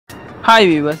Hi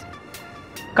viewers,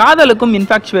 காதலுக்கும்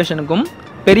இன்ஃபாக்சுவேஷனுக்கும்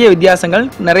பெரிய வித்தியாசங்கள்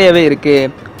நிறையவே இருக்குது.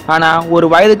 ஆனால் ஒரு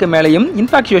வயதுக்கு மேலேயும்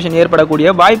இன்ஃபாக்சுவேஷன்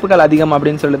ஏற்படக்கூடிய வாய்ப்புகள் அதிகம்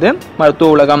அப்படின்னு சொல்லுது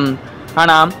மருத்துவ உலகம்.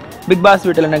 ஆனால் பிக்பாஸ்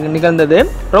வீட்டில் நிகழ்ந்தது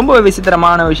ரொம்ப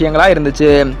விசித்திரமான விஷயங்களாக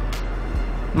இருந்துச்சு.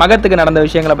 மகத்துக்கு நடந்த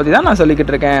விஷயங்களை பற்றி தான் நான்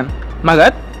சொல்லிக்கிட்டு இருக்கேன்.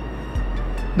 மகத்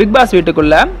பிக்பாஸ்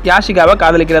வீட்டுக்குள்ளே யாஷிகாவை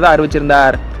காதலிக்கிறதா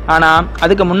அறிவிச்சிருந்தார். ஆனால்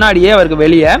அதுக்கு முன்னாடியே அவருக்கு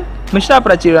வெளியே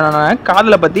மிஷ்ராprachiயுடனான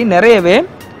காதலை பற்றி நிறையவே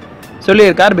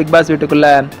சொல்லியிருக்கார் பிக்பாஸ்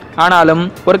வீட்டுக்குள்ளே. ஆனாலும்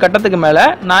ஒரு கட்டத்துக்கு மேலே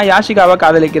நான் யாஷிகாவை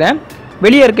காதலிக்கிறேன்,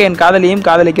 வெளியே இருக்க என் காதலியும்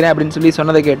காதலிக்கிறேன் அப்படின்னு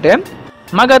சொன்னதை கேட்டு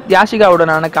மகத்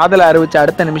யாஷிகாவுடனான காதலை அறிவித்த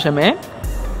அடுத்த நிமிஷமே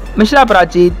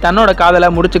மிஷ்ராprachi தன்னோட காதலை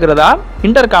முடிச்சுக்கிறதா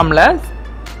இன்டர்காமில்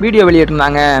வீடியோ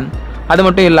வெளியிட்டிருந்தாங்க. அது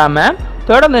மட்டும் இல்லாமல்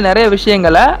தொடர்ந்து நிறைய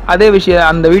விஷயங்களை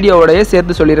அந்த வீடியோவோடையே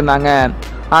சேர்த்து சொல்லியிருந்தாங்க.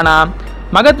 ஆனால்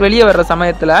மகத் வெளியே வர்ற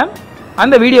சமயத்தில்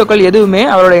அந்த வீடியோக்கள் எதுவுமே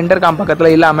அவரோட இன்டர்காம்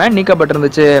பக்கத்தில் இல்லாமல்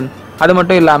நீக்கப்பட்டிருந்துச்சு. அது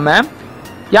மட்டும் இல்லாமல்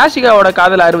யாஷிகாவோட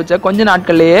காதலை அறிவித்த கொஞ்ச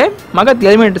நாட்கள்லேயே மகத்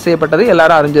எலிமினேட் செய்யப்பட்டது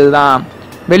எல்லாரும் அறிஞ்சது தான்.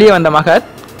 வெளியே வந்த மகத்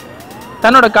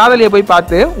தன்னோட காதலியை போய்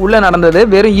பார்த்து உள்ளே நடந்தது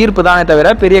வெறும் ஈர்ப்பு தானே தவிர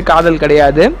பெரிய காதல்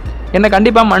கிடையாது, என்னை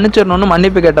கண்டிப்பாக மன்னிச்சிடணும்னு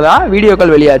மன்னிப்பு கேட்டதா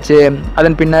வீடியோக்கள் வெளியாச்சு.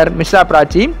 அதன் பின்னர்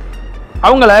மிஷ்ராprachi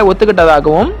அவங்கள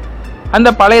ஒத்துக்கிட்டதாகவும்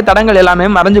அந்த பழைய தடங்கள் எல்லாமே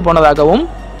மறைஞ்சு போனதாகவும்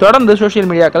தொடர்ந்து சோஷியல்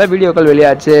மீடியாக்களில் வீடியோக்கள்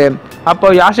வெளியாச்சு. அப்போ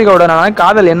யாஷிகாவுடனான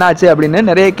காதல் என்னாச்சு அப்படின்னு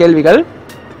நிறைய கேள்விகள்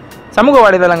சமூக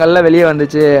வலைதளங்களில் வெளியே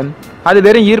வந்துச்சு. அது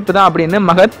வெறும் ஈர்ப்பு தான் அப்படின்னு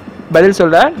மகத் பதில்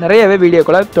சொல்ல நிறையவே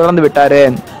வீடியோக்களை தொடர்ந்து விட்டார்.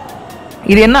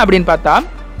 இது என்ன அப்படின்னு பார்த்தா,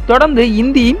 தொடர்ந்து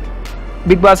இந்தி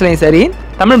பிக்பாஸ்லையும் சரி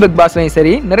தமிழ் பிக்பாஸ்லையும்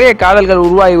சரி நிறைய காதல்கள்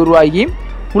உருவாகி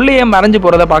உள்ளேயே மறைஞ்சு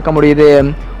போகிறத பார்க்க முடியுது.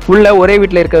 உள்ள ஒரே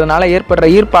வீட்டில் இருக்கிறதுனால ஏற்படுற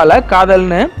ஈர்ப்பால்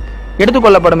காதல்னு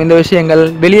எடுத்துக்கொள்ளப்படும் இந்த விஷயங்கள்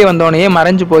வெளியே வந்தோடனே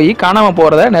மறைஞ்சு போய் காணாமல்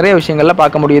போகிறத நிறைய விஷயங்களில்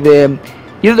பார்க்க முடியுது.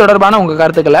 இது தொடர்பான உங்கள்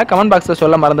கருத்துக்களை கமெண்ட் பாக்ஸில்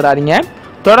சொல்ல மறந்துடாதீங்க.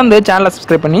 தொடர்ந்து சேனலை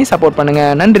சப்ஸ்கிரைப் பண்ணி சப்போர்ட்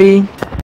பண்ணுங்கள். நன்றி.